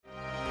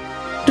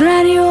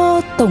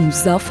Tổng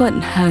Giáo phận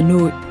Hà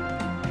Nội.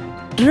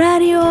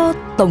 Radio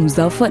Tổng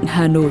Giáo phận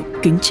Hà Nội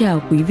kính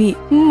chào quý vị.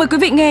 Mời quý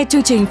vị nghe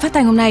chương trình phát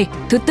thanh hôm nay,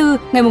 thứ Tư,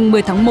 ngày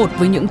 10 tháng 1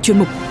 với những chuyên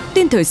mục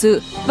tin thời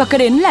sự và kế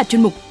đến là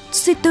chuyên mục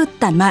suy tư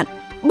tản mạn.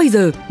 Bây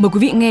giờ mời quý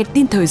vị nghe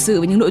tin thời sự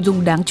với những nội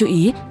dung đáng chú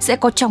ý sẽ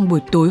có trong buổi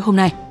tối hôm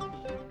nay.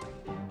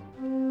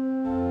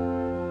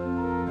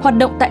 Hoạt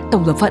động tại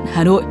Tổng Giáo phận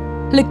Hà Nội.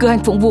 Lịch cử hành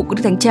phụng vụ của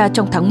Đức Thánh Cha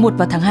trong tháng 1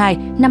 và tháng 2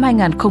 năm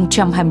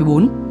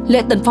 2024.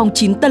 Lễ tấn phong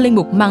 9 tân linh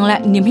mục mang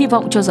lại niềm hy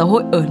vọng cho giáo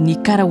hội ở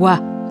Nicaragua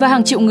và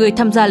hàng triệu người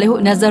tham gia lễ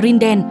hội Nazarin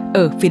đen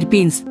ở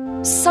Philippines.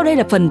 Sau đây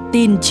là phần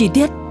tin chi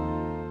tiết.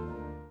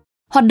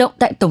 Hoạt động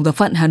tại Tổng Giáo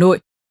phận Hà Nội.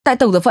 Tại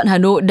Tổng Giáo phận Hà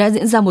Nội đã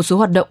diễn ra một số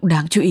hoạt động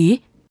đáng chú ý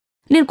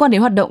liên quan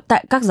đến hoạt động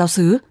tại các giáo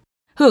xứ.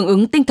 Hưởng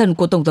ứng tinh thần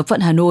của Tổng Giáo phận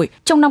Hà Nội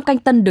trong năm canh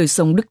tân đời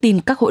sống đức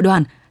tin các hội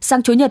đoàn,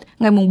 sáng Chủ nhật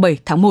ngày 7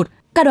 tháng 1,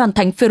 Ca đoàn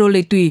Thánh Phêrô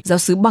Lê Tùy, giáo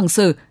xứ Bằng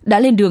Sở đã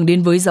lên đường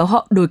đến với giáo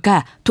họ Đồi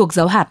Cả thuộc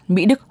giáo hạt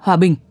Mỹ Đức Hòa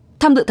Bình,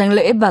 tham dự thánh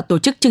lễ và tổ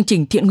chức chương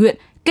trình thiện nguyện,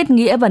 kết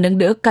nghĩa và nâng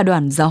đỡ ca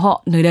đoàn giáo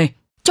họ nơi đây.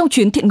 Trong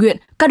chuyến thiện nguyện,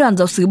 Ca đoàn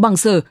giáo xứ Bằng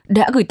Sở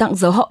đã gửi tặng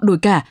giáo họ Đồi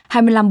Cả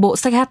 25 bộ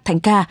sách hát thánh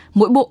ca,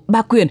 mỗi bộ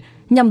 3 quyển,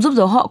 nhằm giúp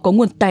giáo họ có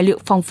nguồn tài liệu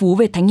phong phú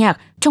về thánh nhạc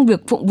trong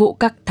việc phụng vụ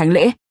các thánh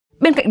lễ.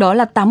 Bên cạnh đó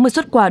là 80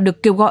 suất quà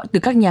được kêu gọi từ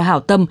các nhà hảo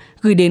tâm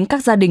gửi đến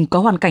các gia đình có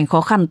hoàn cảnh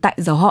khó khăn tại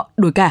giáo họ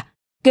Đồi Cả.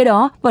 Kế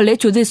đó, vào lễ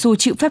Chúa Giêsu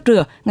chịu phép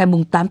rửa ngày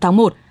 8 tháng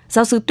 1,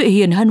 giáo xứ Tuệ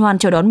Hiền hân hoan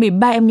chào đón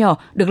 13 em nhỏ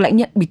được lãnh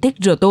nhận bí tích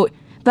rửa tội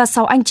và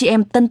 6 anh chị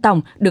em Tân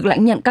Tòng được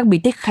lãnh nhận các bí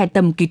tích khai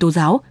tâm Kitô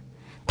giáo.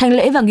 Thánh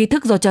lễ và nghi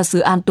thức do cha xứ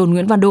An Tôn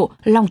Nguyễn Văn Độ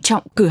long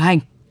trọng cử hành.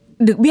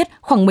 Được biết,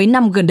 khoảng mấy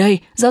năm gần đây,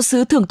 giáo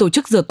xứ thường tổ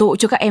chức rửa tội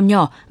cho các em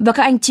nhỏ và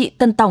các anh chị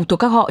Tân Tòng thuộc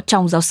các họ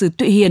trong giáo xứ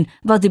Tuệ Hiền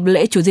vào dịp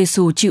lễ Chúa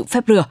Giêsu chịu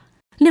phép rửa.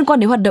 Liên quan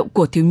đến hoạt động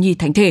của thiếu nhi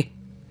thánh thể.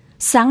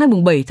 Sáng ngày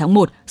 7 tháng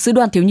 1, Sứ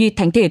đoàn Thiếu nhi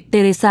Thánh thể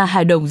Teresa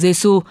Hài Đồng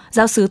Giêsu,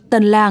 giáo xứ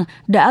Tân Lang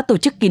đã tổ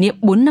chức kỷ niệm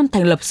 4 năm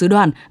thành lập sứ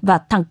đoàn và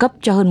thăng cấp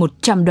cho hơn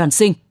 100 đoàn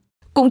sinh.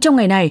 Cũng trong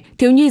ngày này,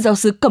 thiếu nhi giáo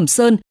xứ Cẩm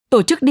Sơn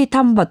tổ chức đi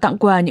thăm và tặng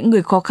quà những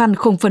người khó khăn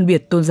không phân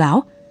biệt tôn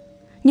giáo.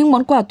 Những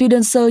món quà tuy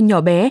đơn sơ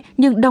nhỏ bé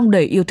nhưng đong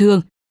đầy yêu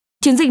thương.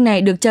 Chiến dịch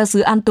này được cha xứ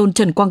An Tôn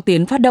Trần Quang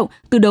Tiến phát động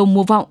từ đầu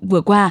mùa vọng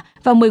vừa qua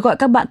và mời gọi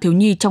các bạn thiếu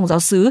nhi trong giáo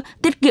xứ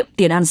tiết kiệm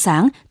tiền ăn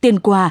sáng, tiền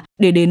quà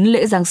để đến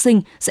lễ Giáng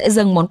sinh sẽ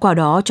dâng món quà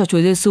đó cho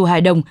Chúa Giêsu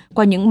hài đồng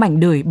qua những mảnh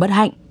đời bất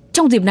hạnh.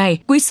 Trong dịp này,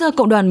 quý sơ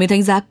cộng đoàn Mến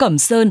Thánh Giá Cẩm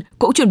Sơn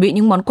cũng chuẩn bị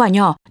những món quà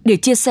nhỏ để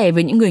chia sẻ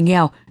với những người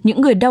nghèo,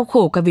 những người đau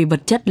khổ cả về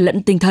vật chất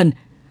lẫn tinh thần.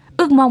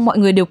 Ước mong mọi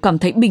người đều cảm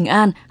thấy bình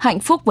an, hạnh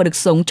phúc và được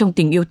sống trong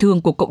tình yêu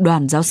thương của cộng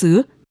đoàn giáo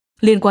xứ.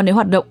 Liên quan đến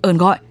hoạt động ơn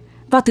gọi,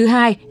 vào thứ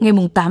Hai, ngày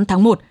 8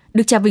 tháng 1,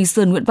 Đức cha Vinh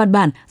Sơn Nguyễn Văn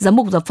Bản, giám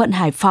mục giáo phận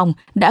Hải Phòng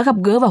đã gặp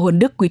gỡ và huấn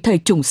đức quý thầy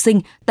chủng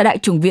sinh tại Đại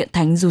chủng viện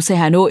Thánh Giuse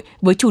Hà Nội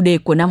với chủ đề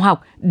của năm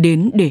học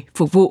đến để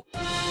phục vụ.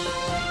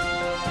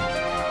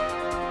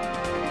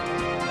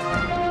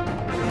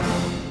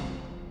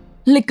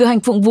 Lịch cử hành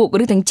phụng vụ của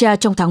Đức Thánh Cha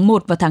trong tháng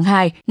 1 và tháng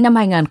 2 năm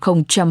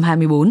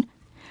 2024.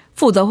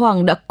 Phủ Giáo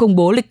hoàng đã công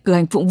bố lịch cử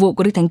hành phụng vụ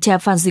của Đức Thánh Cha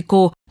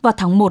Francisco vào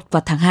tháng 1 và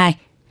tháng 2.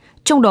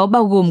 Trong đó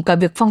bao gồm cả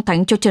việc phong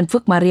thánh cho Trần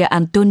Phước Maria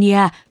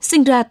Antonia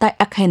sinh ra tại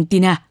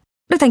Argentina.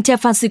 Đức Thánh Cha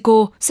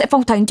Francisco sẽ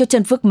phong thánh cho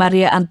Trần Phước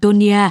Maria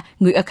Antonia,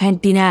 người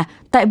Argentina,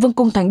 tại Vương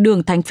cung Thánh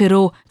đường Thánh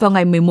Phêrô vào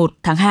ngày 11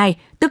 tháng 2,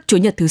 tức Chủ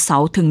nhật thứ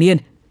 6 thường niên.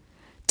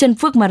 Trần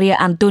Phước Maria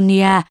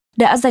Antonia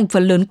đã dành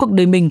phần lớn cuộc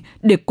đời mình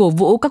để cổ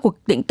vũ các cuộc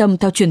tĩnh tâm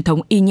theo truyền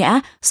thống y nhã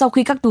sau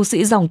khi các tu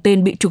sĩ dòng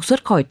tên bị trục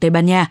xuất khỏi Tây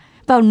Ban Nha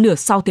vào nửa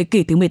sau thế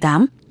kỷ thứ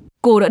 18.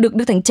 Cô đã được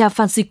Đức Thánh Cha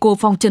Francisco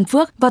phong Trân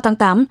Phước vào tháng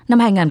 8 năm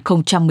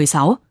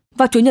 2016.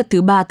 Vào Chủ nhật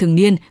thứ 3 thường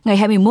niên ngày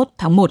 21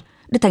 tháng 1,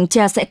 Đức Thánh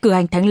Cha sẽ cử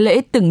hành thánh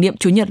lễ tưởng niệm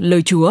Chủ nhật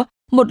lời Chúa,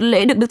 một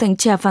lễ được Đức Thánh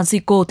Cha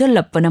Francisco thiết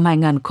lập vào năm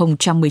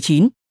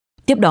 2019.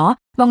 Tiếp đó,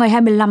 vào ngày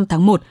 25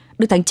 tháng 1,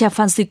 Đức Thánh Cha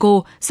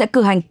Francisco sẽ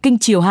cử hành kinh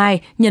chiều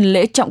 2 nhân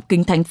lễ trọng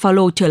kính Thánh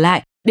Phaolô trở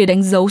lại để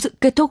đánh dấu sự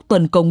kết thúc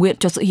tuần cầu nguyện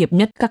cho sự hiệp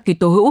nhất các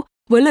Kitô hữu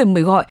với lời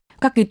mời gọi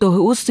các Kitô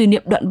hữu suy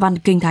niệm đoạn văn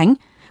kinh thánh: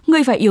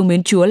 ngươi phải yêu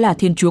mến Chúa là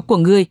Thiên Chúa của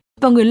ngươi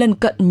và người lân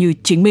cận như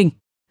chính mình.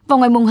 Vào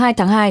ngày 2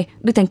 tháng 2,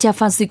 Đức Thánh Cha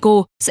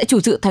Francisco sẽ chủ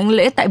dự thánh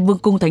lễ tại Vương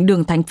cung Thánh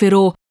đường Thánh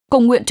Phêrô,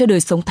 cầu nguyện cho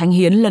đời sống thánh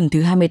hiến lần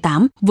thứ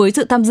 28 với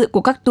sự tham dự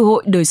của các tu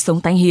hội đời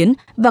sống thánh hiến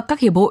và các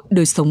hiệp hội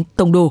đời sống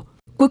tông đồ.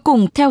 Cuối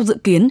cùng, theo dự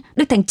kiến,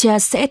 Đức Thánh Cha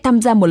sẽ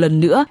tham gia một lần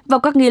nữa vào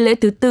các nghi lễ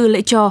thứ tư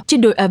lễ cho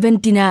trên đồi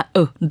Aventina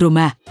ở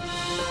Roma.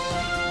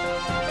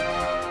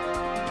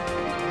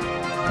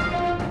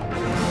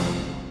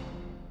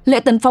 Lễ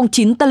tấn phong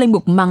 9 tân linh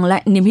mục mang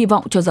lại niềm hy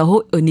vọng cho giáo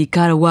hội ở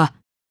Nicaragua.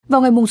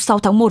 Vào ngày 6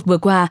 tháng 1 vừa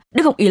qua,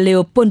 Đức Hồng Y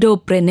Leopoldo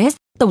Brenes,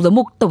 Tổng giám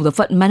mục Tổng giáo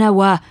phận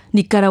Managua,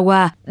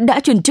 Nicaragua, đã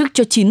truyền chức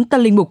cho 9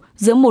 tân linh mục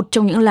giữa một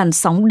trong những làn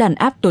sóng đàn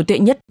áp tồi tệ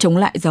nhất chống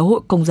lại giáo hội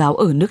Công giáo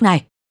ở nước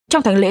này.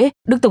 Trong thánh lễ,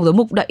 Đức Tổng giám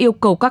mục đã yêu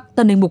cầu các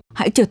tân linh mục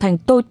hãy trở thành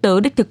tôi tớ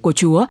đích thực của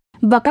Chúa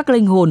và các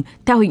linh hồn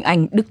theo hình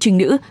ảnh Đức Trinh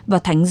Nữ và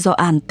Thánh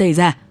Gioan Tây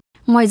Gia.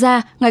 Ngoài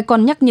ra, Ngài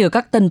còn nhắc nhở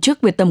các tân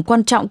chức về tầm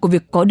quan trọng của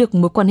việc có được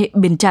mối quan hệ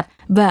bền chặt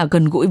và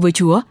gần gũi với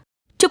Chúa.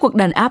 Trước cuộc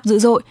đàn áp dữ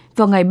dội,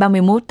 vào ngày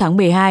 31 tháng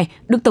 12,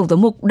 Đức Tổng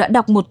giám mục đã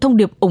đọc một thông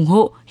điệp ủng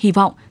hộ, hy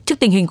vọng trước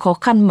tình hình khó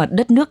khăn mà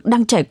đất nước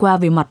đang trải qua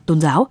về mặt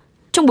tôn giáo.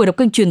 Trong buổi đọc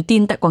kênh truyền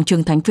tin tại quảng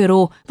trường Thánh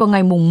Phêrô vào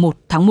ngày 1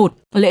 tháng 1,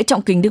 lễ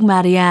trọng kính Đức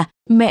Maria,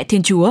 Mẹ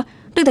Thiên Chúa,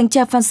 Đức Thánh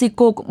Cha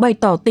Francisco cũng bày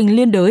tỏ tình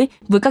liên đới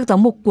với các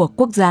giám mục của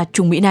quốc gia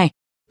Trung Mỹ này.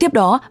 Tiếp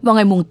đó, vào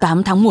ngày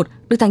 8 tháng 1,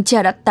 Đức Thánh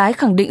Cha đã tái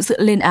khẳng định sự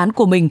lên án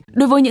của mình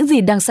đối với những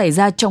gì đang xảy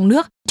ra trong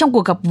nước trong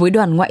cuộc gặp với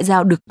đoàn ngoại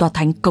giao được Tòa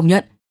Thánh công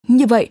nhận.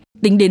 Như vậy,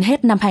 tính đến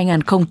hết năm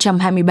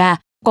 2023,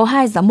 có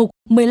 2 giám mục,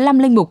 15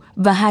 linh mục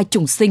và 2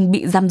 chủng sinh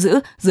bị giam giữ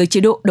dưới chế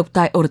độ độc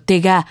tài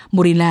Ortega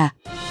Morila.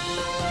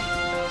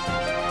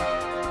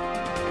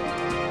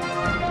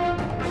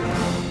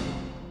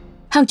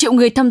 Hàng triệu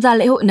người tham gia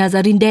lễ hội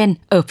Nazarin đen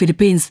ở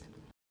Philippines.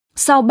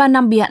 Sau 3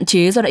 năm bị hạn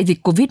chế do đại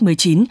dịch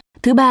COVID-19,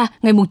 thứ Ba,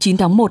 ngày 9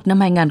 tháng 1 năm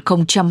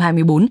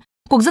 2024,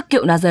 cuộc rước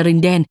kiệu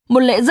Nazarin đen, một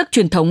lễ rước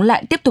truyền thống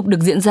lại tiếp tục được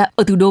diễn ra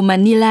ở thủ đô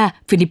Manila,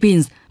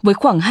 Philippines, với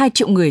khoảng 2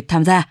 triệu người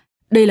tham gia.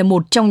 Đây là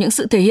một trong những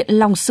sự thể hiện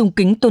lòng sùng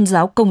kính tôn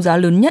giáo Công giáo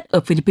lớn nhất ở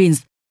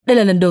Philippines. Đây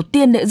là lần đầu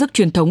tiên lễ rước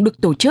truyền thống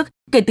được tổ chức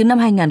kể từ năm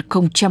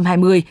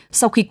 2020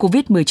 sau khi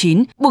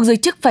COVID-19 buộc giới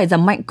chức phải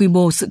giảm mạnh quy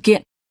mô sự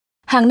kiện.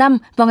 Hàng năm,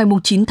 vào ngày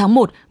 9 tháng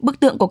 1, bức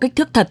tượng có kích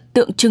thước thật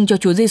tượng trưng cho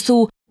Chúa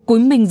Giêsu cúi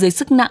mình dưới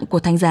sức nặng của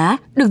thánh giá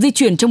được di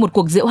chuyển trong một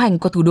cuộc diễu hành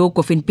qua thủ đô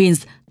của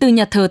Philippines từ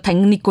nhà thờ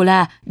Thánh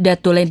Nicola de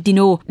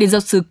Tolentino đến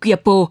giáo xứ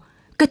Quiapo,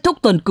 kết thúc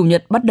tuần Chủ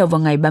nhật bắt đầu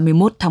vào ngày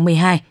 31 tháng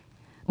 12.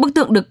 Bức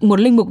tượng được một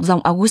linh mục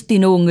dòng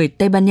Agustino người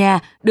Tây Ban Nha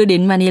đưa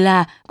đến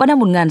Manila vào năm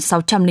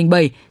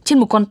 1607 trên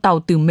một con tàu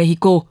từ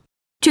Mexico.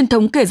 Truyền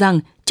thống kể rằng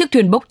chiếc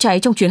thuyền bốc cháy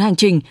trong chuyến hành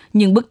trình,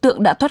 nhưng bức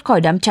tượng đã thoát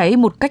khỏi đám cháy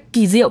một cách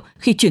kỳ diệu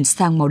khi chuyển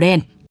sang màu đen.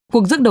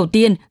 Cuộc rước đầu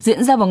tiên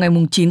diễn ra vào ngày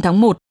 9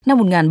 tháng 1 năm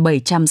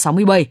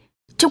 1767.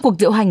 Trong cuộc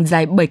diễu hành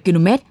dài 7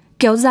 km,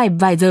 kéo dài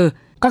vài giờ,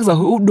 các giáo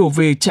hữu đổ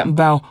về chạm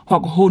vào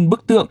hoặc hôn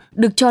bức tượng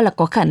được cho là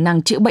có khả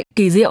năng chữa bệnh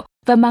kỳ diệu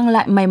và mang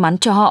lại may mắn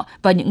cho họ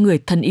và những người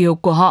thân yêu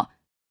của họ.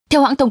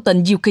 Theo hãng thông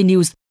tấn UK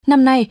News,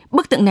 năm nay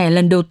bức tượng này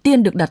lần đầu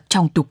tiên được đặt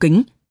trong tủ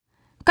kính.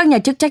 Các nhà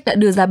chức trách đã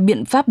đưa ra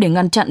biện pháp để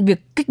ngăn chặn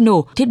việc kích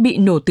nổ thiết bị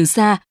nổ từ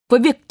xa với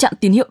việc chặn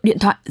tín hiệu điện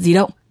thoại di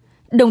động,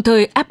 đồng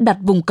thời áp đặt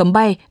vùng cấm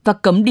bay và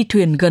cấm đi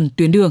thuyền gần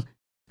tuyến đường.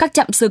 Các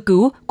trạm sơ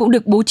cứu cũng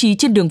được bố trí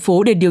trên đường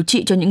phố để điều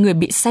trị cho những người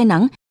bị say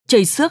nắng,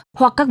 chảy xước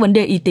hoặc các vấn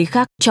đề y tế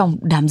khác trong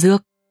đám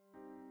rước.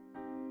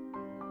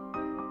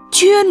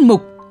 Chuyên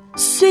mục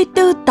Suy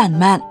tư tản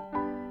mạn.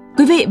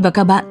 Quý vị và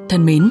các bạn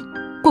thân mến,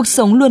 cuộc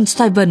sống luôn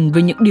xoay vần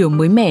với những điều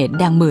mới mẻ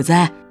đang mở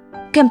ra.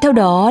 Kèm theo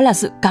đó là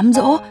sự cám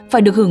dỗ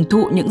phải được hưởng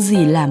thụ những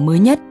gì là mới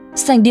nhất,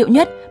 sành điệu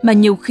nhất mà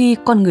nhiều khi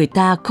con người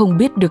ta không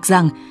biết được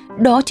rằng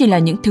đó chỉ là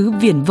những thứ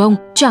viển vông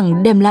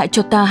chẳng đem lại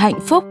cho ta hạnh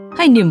phúc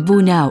hay niềm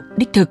vui nào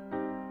đích thực.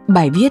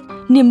 Bài viết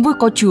Niềm vui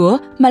có Chúa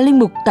mà Linh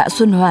mục Tạ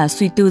Xuân Hòa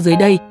suy tư dưới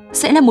đây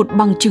sẽ là một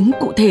bằng chứng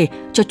cụ thể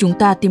cho chúng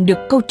ta tìm được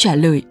câu trả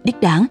lời đích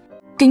đáng.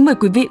 Kính mời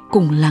quý vị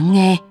cùng lắng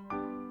nghe.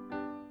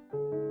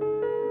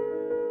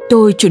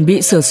 Tôi chuẩn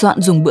bị sửa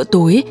soạn dùng bữa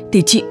tối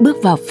thì chị bước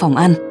vào phòng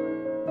ăn.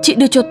 Chị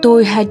đưa cho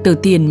tôi 2 tờ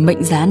tiền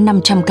mệnh giá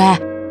 500k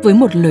với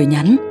một lời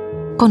nhắn.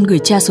 Con gửi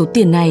cha số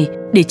tiền này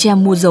để cha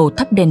mua dầu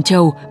thắp đèn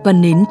trầu và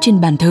nến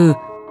trên bàn thờ.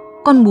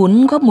 Con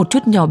muốn góp một chút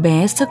nhỏ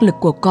bé sức lực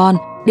của con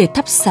để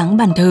thắp sáng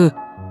bàn thờ.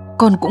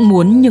 Con cũng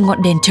muốn như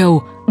ngọn đèn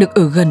trầu được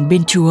ở gần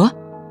bên Chúa.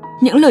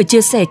 Những lời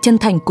chia sẻ chân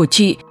thành của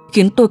chị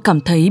khiến tôi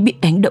cảm thấy bị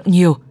đánh động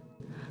nhiều.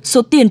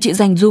 Số tiền chị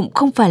dành dụm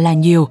không phải là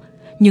nhiều,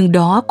 nhưng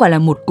đó quả là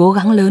một cố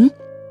gắng lớn.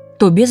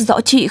 Tôi biết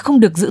rõ chị không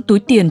được giữ túi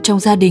tiền trong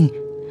gia đình.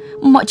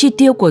 Mọi chi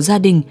tiêu của gia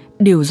đình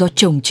đều do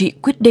chồng chị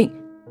quyết định.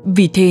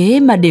 Vì thế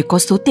mà để có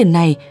số tiền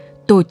này,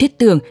 tôi thiết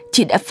tưởng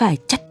chị đã phải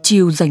chắt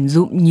chiu dành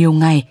dụm nhiều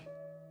ngày.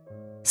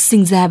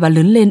 Sinh ra và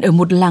lớn lên ở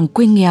một làng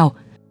quê nghèo,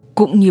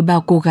 cũng như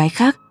bao cô gái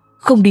khác,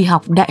 không đi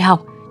học đại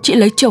học, chị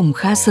lấy chồng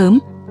khá sớm.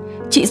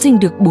 Chị sinh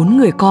được 4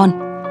 người con,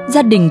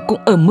 gia đình cũng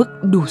ở mức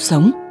đủ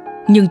sống.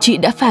 Nhưng chị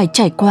đã phải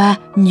trải qua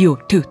nhiều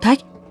thử thách.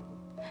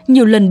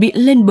 Nhiều lần bị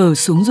lên bờ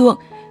xuống ruộng,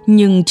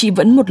 nhưng chị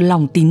vẫn một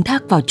lòng tín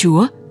thác vào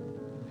Chúa.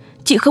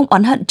 Chị không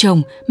oán hận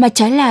chồng, mà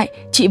trái lại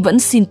chị vẫn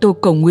xin tôi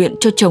cầu nguyện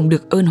cho chồng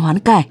được ơn hoán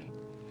cải.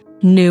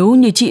 Nếu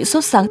như chị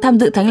sốt sáng tham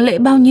dự thánh lễ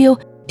bao nhiêu,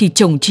 thì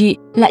chồng chị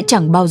lại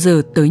chẳng bao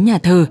giờ tới nhà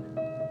thờ.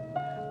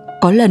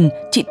 Có lần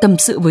chị tâm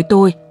sự với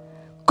tôi,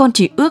 con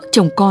chỉ ước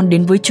chồng con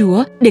đến với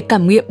Chúa để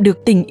cảm nghiệm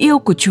được tình yêu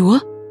của Chúa.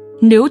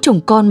 Nếu chồng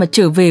con mà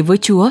trở về với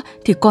Chúa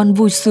thì con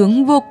vui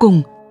sướng vô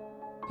cùng.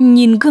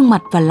 Nhìn gương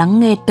mặt và lắng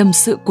nghe tâm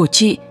sự của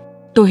chị,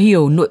 tôi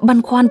hiểu nỗi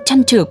băn khoăn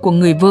trăn trở của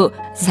người vợ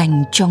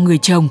dành cho người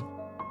chồng.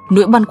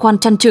 Nỗi băn khoăn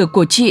trăn trở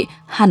của chị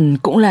hẳn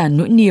cũng là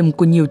nỗi niềm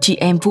của nhiều chị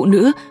em phụ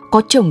nữ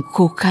có chồng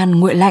khô khan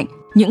nguội lạnh.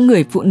 Những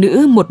người phụ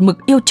nữ một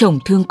mực yêu chồng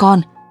thương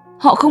con.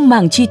 Họ không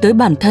màng chi tới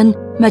bản thân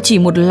mà chỉ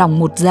một lòng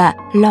một dạ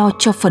lo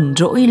cho phần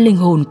rỗi linh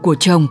hồn của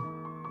chồng.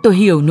 Tôi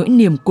hiểu nỗi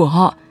niềm của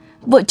họ.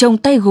 Vợ chồng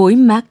tay gối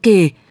má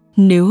kề.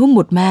 Nếu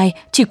một mai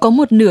chỉ có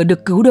một nửa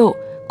được cứu độ,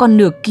 còn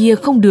nửa kia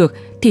không được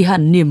thì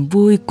hẳn niềm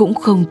vui cũng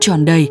không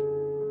tròn đầy.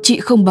 Chị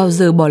không bao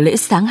giờ bỏ lễ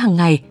sáng hàng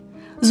ngày.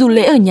 Dù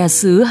lễ ở nhà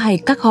xứ hay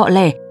các họ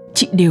lẻ,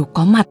 chị đều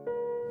có mặt.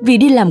 Vì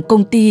đi làm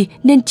công ty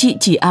nên chị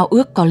chỉ ao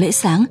ước có lễ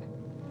sáng.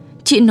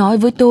 Chị nói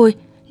với tôi,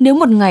 nếu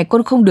một ngày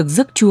con không được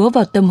rước Chúa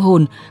vào tâm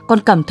hồn, con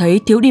cảm thấy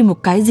thiếu đi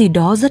một cái gì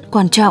đó rất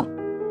quan trọng.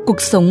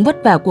 Cuộc sống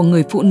vất vả của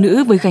người phụ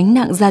nữ với gánh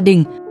nặng gia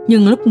đình,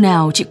 nhưng lúc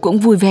nào chị cũng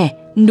vui vẻ,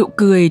 nụ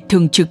cười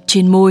thường trực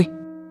trên môi.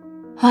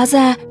 Hóa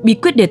ra bí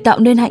quyết để tạo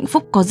nên hạnh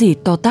phúc có gì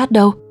to tát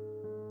đâu.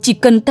 Chỉ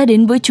cần ta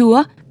đến với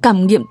Chúa,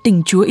 cảm nghiệm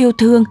tình Chúa yêu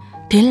thương,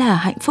 thế là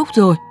hạnh phúc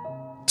rồi.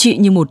 Chị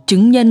như một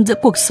chứng nhân giữa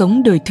cuộc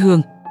sống đời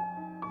thường.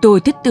 Tôi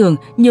thiết tưởng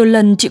nhiều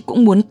lần chị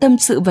cũng muốn tâm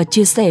sự và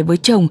chia sẻ với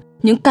chồng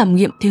những cảm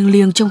nghiệm thiêng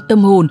liêng trong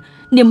tâm hồn,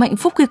 niềm hạnh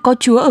phúc khi có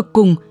Chúa ở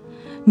cùng.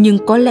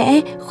 Nhưng có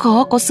lẽ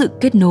khó có sự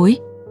kết nối.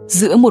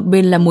 Giữa một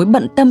bên là mối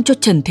bận tâm cho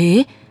trần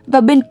thế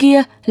và bên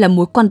kia là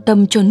mối quan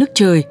tâm cho nước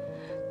trời.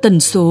 Tần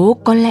số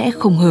có lẽ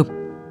không hợp.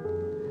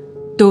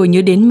 Tôi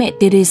nhớ đến mẹ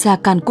Teresa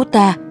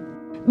Calcutta.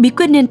 Bí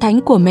quyết nên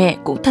thánh của mẹ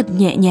cũng thật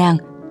nhẹ nhàng.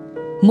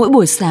 Mỗi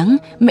buổi sáng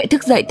mẹ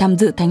thức dậy tham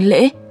dự thánh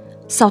lễ.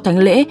 Sau thánh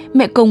lễ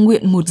mẹ cầu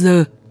nguyện 1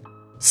 giờ.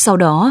 Sau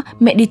đó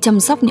mẹ đi chăm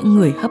sóc những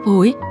người hấp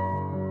hối.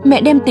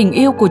 Mẹ đem tình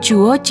yêu của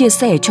Chúa chia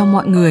sẻ cho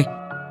mọi người.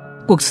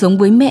 Cuộc sống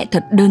với mẹ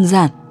thật đơn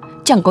giản,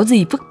 chẳng có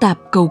gì phức tạp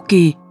cầu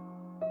kỳ.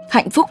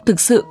 Hạnh phúc thực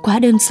sự quá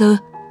đơn sơ.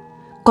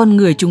 Con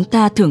người chúng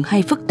ta thường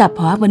hay phức tạp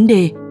hóa vấn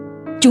đề.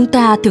 Chúng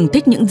ta thường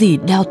thích những gì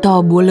đao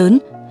to búa lớn.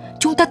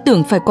 Chúng ta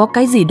tưởng phải có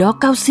cái gì đó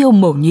cao siêu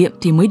mầu nhiệm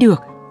thì mới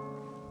được.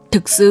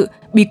 Thực sự,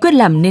 bí quyết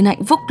làm nên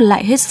hạnh phúc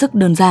lại hết sức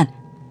đơn giản.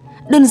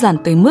 Đơn giản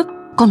tới mức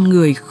con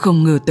người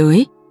không ngờ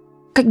tới.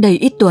 Cách đây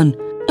ít tuần,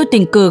 tôi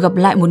tình cờ gặp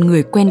lại một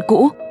người quen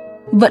cũ.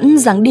 Vẫn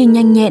dáng đi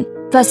nhanh nhẹn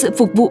và sự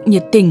phục vụ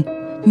nhiệt tình,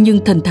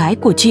 nhưng thần thái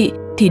của chị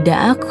thì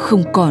đã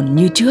không còn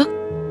như trước.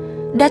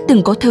 Đã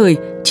từng có thời,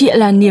 chị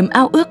là niềm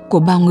ao ước của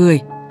bao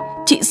người.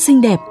 Chị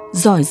xinh đẹp,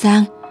 giỏi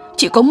giang,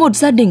 chị có một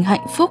gia đình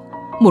hạnh phúc,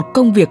 một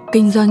công việc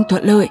kinh doanh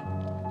thuận lợi.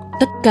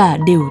 Tất cả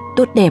đều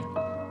tốt đẹp.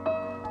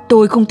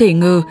 Tôi không thể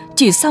ngờ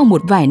chỉ sau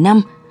một vài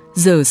năm,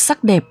 giờ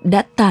sắc đẹp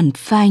đã tàn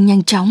phai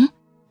nhanh chóng.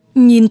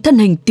 Nhìn thân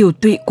hình tiều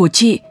tụy của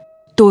chị,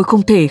 tôi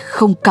không thể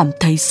không cảm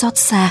thấy xót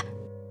xa.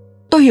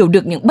 Tôi hiểu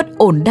được những bất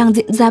ổn đang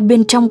diễn ra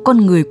bên trong con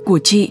người của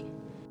chị.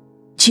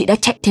 Chị đã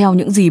chạy theo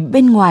những gì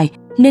bên ngoài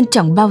nên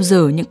chẳng bao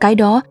giờ những cái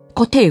đó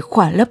có thể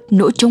khỏa lấp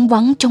nỗi trống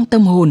vắng trong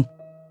tâm hồn.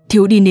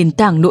 Thiếu đi nền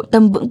tảng nội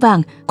tâm vững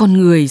vàng, con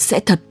người sẽ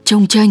thật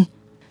chông chênh.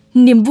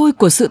 Niềm vui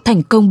của sự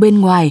thành công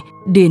bên ngoài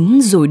đến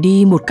rồi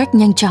đi một cách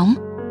nhanh chóng.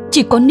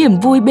 Chỉ có niềm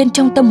vui bên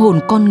trong tâm hồn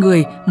con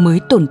người mới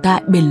tồn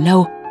tại bền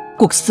lâu.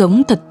 Cuộc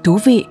sống thật thú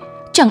vị,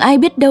 chẳng ai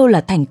biết đâu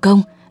là thành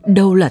công,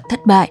 đâu là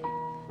thất bại.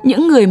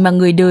 Những người mà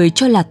người đời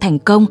cho là thành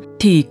công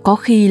thì có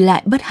khi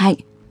lại bất hạnh.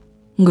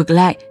 Ngược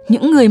lại,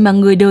 những người mà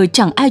người đời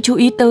chẳng ai chú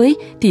ý tới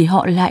thì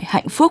họ lại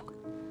hạnh phúc.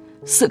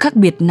 Sự khác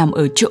biệt nằm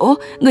ở chỗ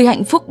người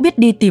hạnh phúc biết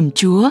đi tìm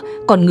Chúa,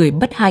 còn người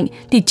bất hạnh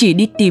thì chỉ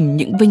đi tìm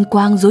những vinh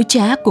quang dối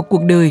trá của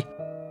cuộc đời.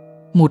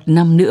 Một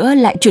năm nữa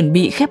lại chuẩn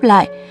bị khép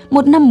lại,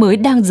 một năm mới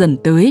đang dần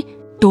tới.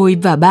 Tôi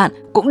và bạn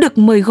cũng được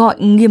mời gọi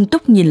nghiêm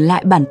túc nhìn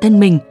lại bản thân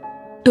mình.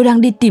 Tôi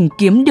đang đi tìm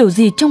kiếm điều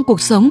gì trong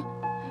cuộc sống?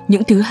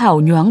 Những thứ hào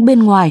nhoáng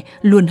bên ngoài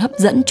luôn hấp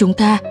dẫn chúng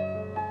ta.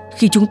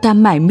 Khi chúng ta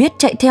mải miết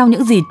chạy theo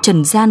những gì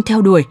trần gian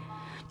theo đuổi,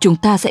 chúng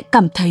ta sẽ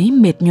cảm thấy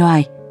mệt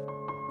nhoài.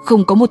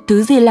 Không có một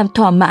thứ gì làm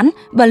thỏa mãn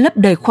và lấp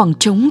đầy khoảng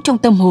trống trong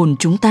tâm hồn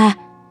chúng ta.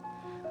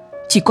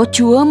 Chỉ có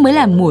Chúa mới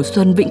là mùa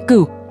xuân vĩnh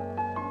cửu.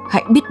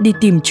 Hãy biết đi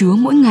tìm Chúa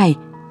mỗi ngày.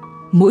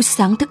 Mỗi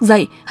sáng thức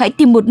dậy, hãy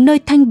tìm một nơi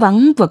thanh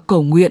vắng và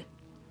cầu nguyện.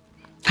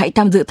 Hãy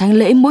tham dự thánh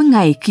lễ mỗi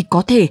ngày khi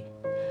có thể.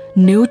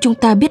 Nếu chúng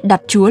ta biết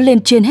đặt Chúa lên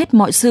trên hết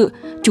mọi sự,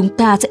 chúng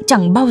ta sẽ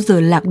chẳng bao giờ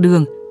lạc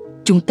đường.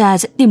 Chúng ta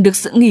sẽ tìm được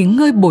sự nghỉ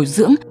ngơi bồi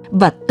dưỡng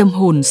và tâm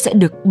hồn sẽ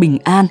được bình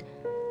an.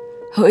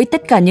 Hỡi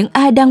tất cả những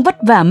ai đang vất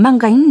vả mang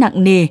gánh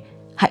nặng nề,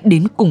 hãy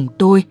đến cùng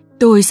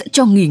tôi sẽ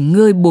cho nghỉ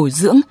ngơi bồi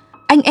dưỡng.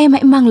 Anh em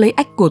hãy mang lấy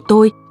ách của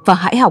tôi và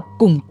hãy học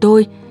cùng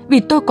tôi, vì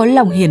tôi có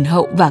lòng hiền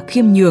hậu và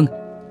khiêm nhường.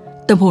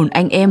 Tâm hồn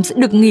anh em sẽ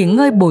được nghỉ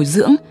ngơi bồi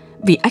dưỡng,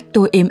 vì ách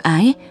tôi êm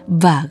ái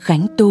và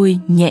gánh tôi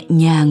nhẹ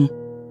nhàng.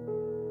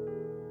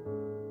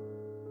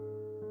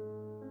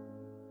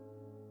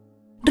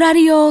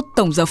 Radio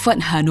Tổng giáo phận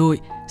Hà Nội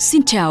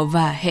xin chào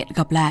và hẹn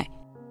gặp lại.